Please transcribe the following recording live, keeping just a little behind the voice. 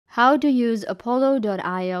How to use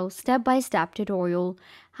Apollo.io step-by-step tutorial.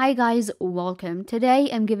 Hi guys, welcome. Today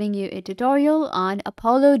I'm giving you a tutorial on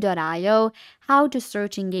Apollo.io, how to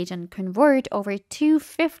search, engage and convert over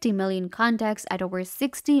 250 million contacts at over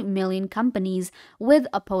 60 million companies with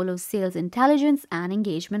Apollo's sales intelligence and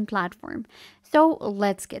engagement platform. So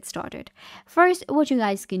let's get started. First, what you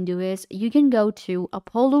guys can do is you can go to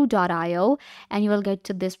Apollo.io and you will get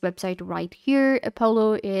to this website right here.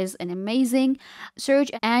 Apollo is an amazing search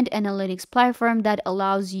and analytics platform that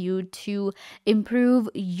allows you to improve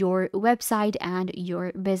your website and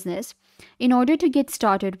your business. In order to get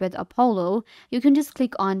started with Apollo, you can just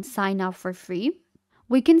click on sign up for free.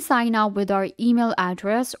 We can sign up with our email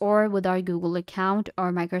address or with our Google account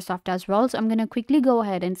or Microsoft as well. So I'm going to quickly go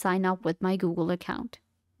ahead and sign up with my Google account.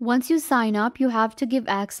 Once you sign up, you have to give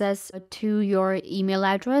access to your email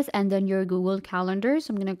address and then your Google Calendar.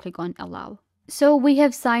 So I'm going to click on allow. So we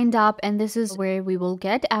have signed up and this is where we will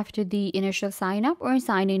get after the initial sign up or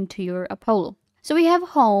sign into your Apollo. So we have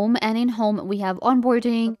home, and in home we have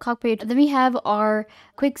onboarding, cockpit, then we have our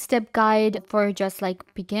quick step guide for just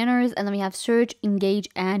like beginners, and then we have search, engage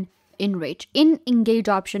and enrich. In engage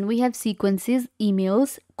option we have sequences,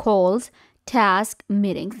 emails, calls, task,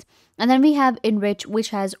 meetings. And then we have enrich, which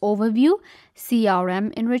has overview,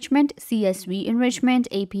 CRM enrichment, CSV enrichment,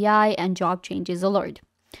 API and job changes alert.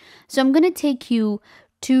 So I'm going to take you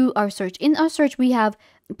to our search. In our search we have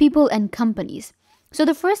people and companies. So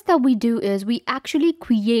the first that we do is we actually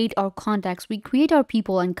create our contacts. We create our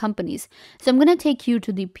people and companies. So I'm going to take you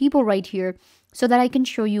to the people right here so that I can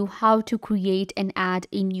show you how to create and add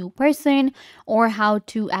a new person or how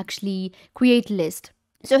to actually create list.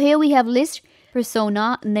 So here we have list,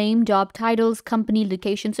 persona, name, job titles, company,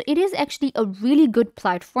 location. So it is actually a really good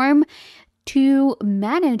platform to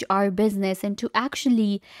manage our business and to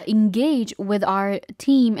actually engage with our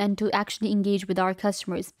team and to actually engage with our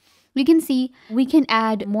customers. We can see we can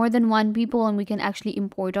add more than one people and we can actually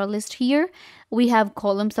import our list here. We have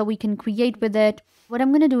columns that we can create with it. What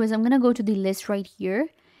I'm going to do is I'm going to go to the list right here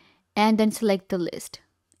and then select the list.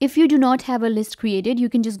 If you do not have a list created, you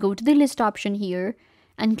can just go to the list option here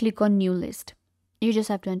and click on new list. You just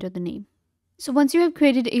have to enter the name. So once you have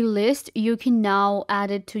created a list, you can now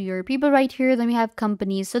add it to your people right here. Then we have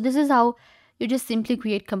companies. So this is how you just simply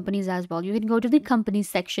create companies as well. You can go to the companies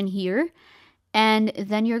section here. And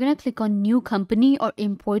then you're going to click on new company or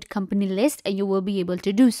import company list and you will be able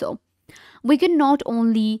to do so. We can not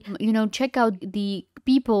only, check out the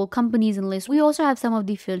people, companies and lists. We also have some of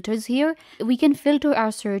the filters here. We can filter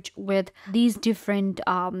our search with these different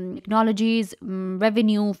technologies,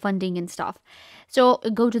 revenue, funding and stuff. So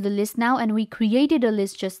go to the list now and we created a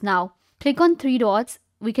list just now. Click on three dots.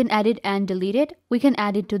 We can add it and delete it. We can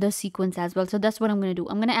add it to the sequence as well. So that's what I'm going to do.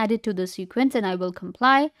 I'm going to add it to the sequence and I will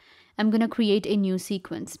comply. I'm going to create a new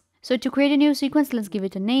sequence. So to create a new sequence, let's give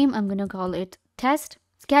it a name. I'm going to call it test.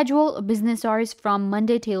 Schedule business hours from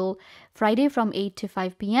Monday till Friday from 8 to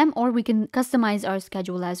 5 p.m. or we can customize our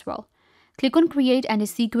schedule as well. Click on create and a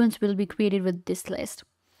sequence will be created with this list.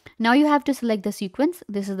 Now you have to select the sequence.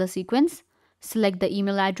 This is the sequence. Select the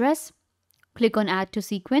email address. Click on add to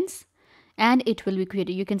sequence and it will be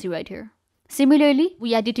created. You can see right here. Similarly,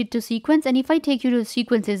 we added it to sequence and if I take you to the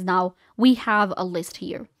sequences now, we have a list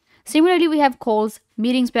here. Similarly, we have calls,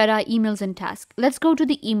 meetings, beta, emails, and tasks. Let's go to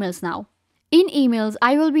the emails now. In emails,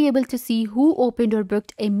 I will be able to see who opened or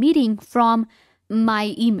booked a meeting from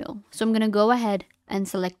my email. So I'm going to go ahead and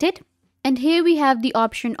select it. And here we have the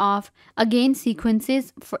option of, again,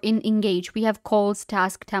 sequences for in engage. We have calls,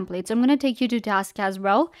 task, templates. I'm going to take you to task as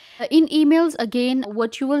well. In emails, again,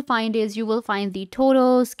 what you will find is you will find the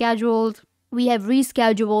total, scheduled. We have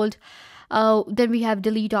rescheduled. Then we have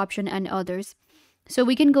delete option and others. So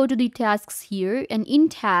we can go to the tasks here and in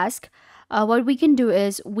task, what we can do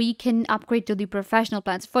is we can upgrade to the professional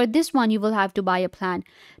plans. For this one, you will have to buy a plan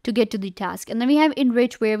to get to the task. And then we have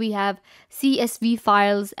enrich where we have CSV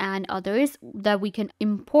files and others that we can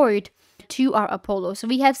import to our Apollo. So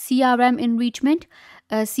we have CRM enrichment,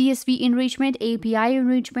 CSV enrichment, API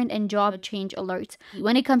enrichment, and job change alerts.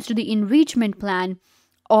 When it comes to the enrichment plan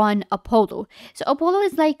on Apollo. So Apollo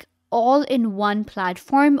is like all-in-one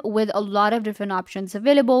platform with a lot of different options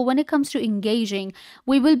available. When it comes to engaging,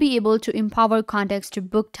 we will be able to empower contacts to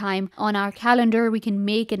book time on our calendar. We can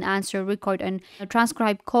make and answer, record and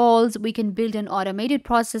transcribe calls. We can build an automated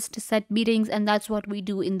process to set meetings, and that's what we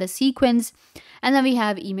do in the sequence. And then we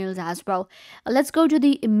have emails as well. Let's go to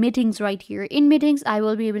the meetings right here. In meetings, I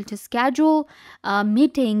will be able to schedule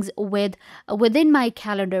meetings within my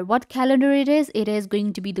calendar. What calendar it is? It is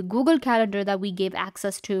going to be the Google Calendar that we gave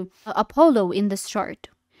access to Apollo in this chart.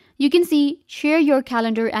 You can see share your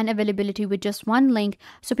calendar and availability with just one link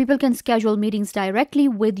so people can schedule meetings directly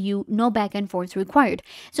with you, no back and forth required.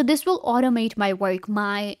 So this will automate my work,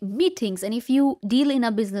 my meetings. And if you deal in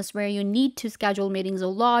a business where you need to schedule meetings a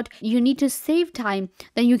lot, you need to save time,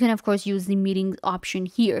 then you can of course use the meeting option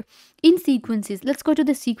here. In sequences, let's go to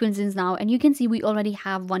the sequences now, and you can see we already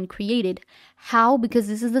have one created. How? Because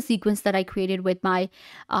this is the sequence that I created with my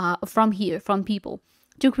from here, from people.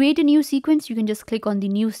 To create a new sequence, you can just click on the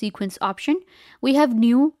new sequence option. We have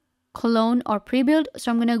new, clone, or pre-build,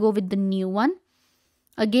 so I'm going to go with the new one.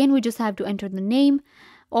 Again, we just have to enter the name,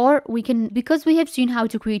 or we can, because we have seen how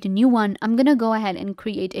to create a new one, I'm going to go ahead and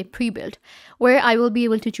create a pre-build where I will be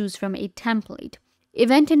able to choose from a template.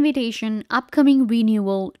 Event invitation, upcoming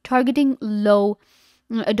renewal, targeting low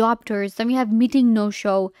adopters. Then we have meeting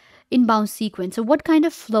no-show, inbound sequence. So what kind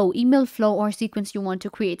of flow, email flow or sequence you want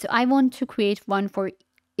to create? So I want to create one for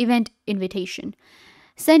event invitation.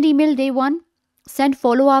 Send email day 1, send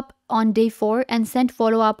follow-up on day 4, and send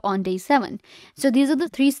follow-up on day 7. So these are the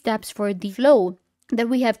 3 steps for the flow that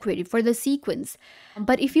we have created for the sequence.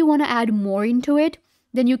 But if you want to add more into it,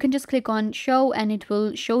 then you can just click on show and it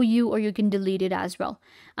will show you, or you can delete it as well.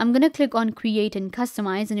 I'm going to click on create and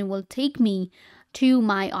customize, and it will take me to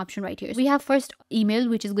my option right here. We have first email,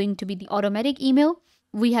 which is going to be the automatic email.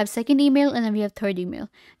 We have second email, and then we have third email.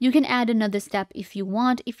 You can add another step if you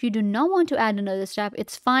want. If you do not want to add another step,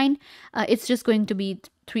 it's fine. It's just going to be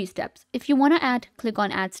 3 steps. If you want to add, click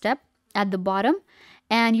on add step at the bottom,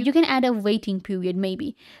 and you can add a waiting period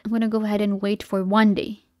maybe. I'm going to go ahead and wait for 1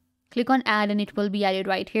 day. Click on add and it will be added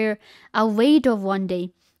right here. A wait of 1 day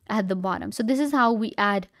at the bottom. So this is how we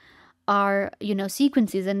add our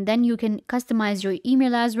sequences, and then you can customize your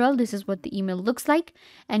email as well. This is what the email looks like,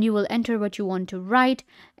 and you will enter what you want to write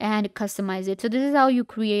and customize it. So this is how you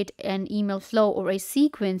create an email flow or a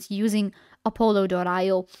sequence using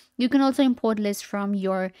Apollo.io. You can also import lists from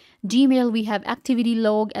your Gmail. We have activity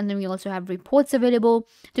log, and then we also have reports available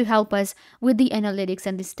to help us with the analytics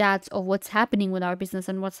and the stats of what's happening with our business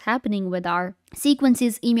and what's happening with our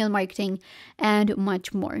sequences, email marketing, and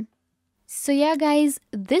much more. So yeah guys,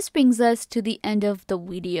 this brings us to the end of the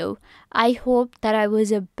video. I hope that I was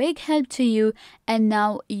a big help to you, and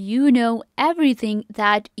now you know everything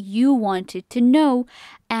that you wanted to know.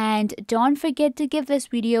 And don't forget to give this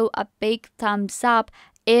video a big thumbs up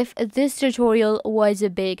if this tutorial was a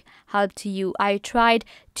big help to you. I tried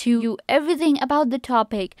to do everything about the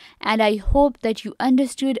topic, and I hope that you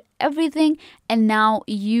understood everything, and now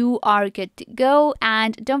you are good to go.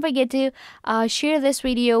 And don't forget to share this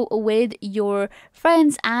video with your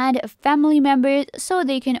friends and family members so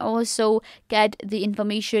they can also get the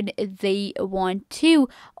information they want to.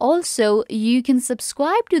 Also, you can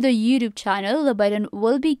subscribe to the YouTube channel. The button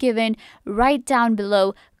will be given right down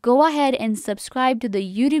below. Go ahead and subscribe to the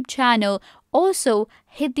YouTube channel. Also,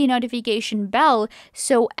 hit the notification bell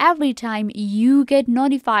so every time you get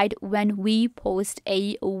notified when we post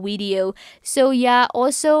a video. So yeah,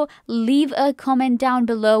 also leave a comment down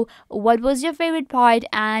below. What was your favorite part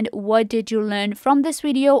and what did you learn from this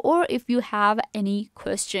video, or if you have any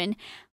question.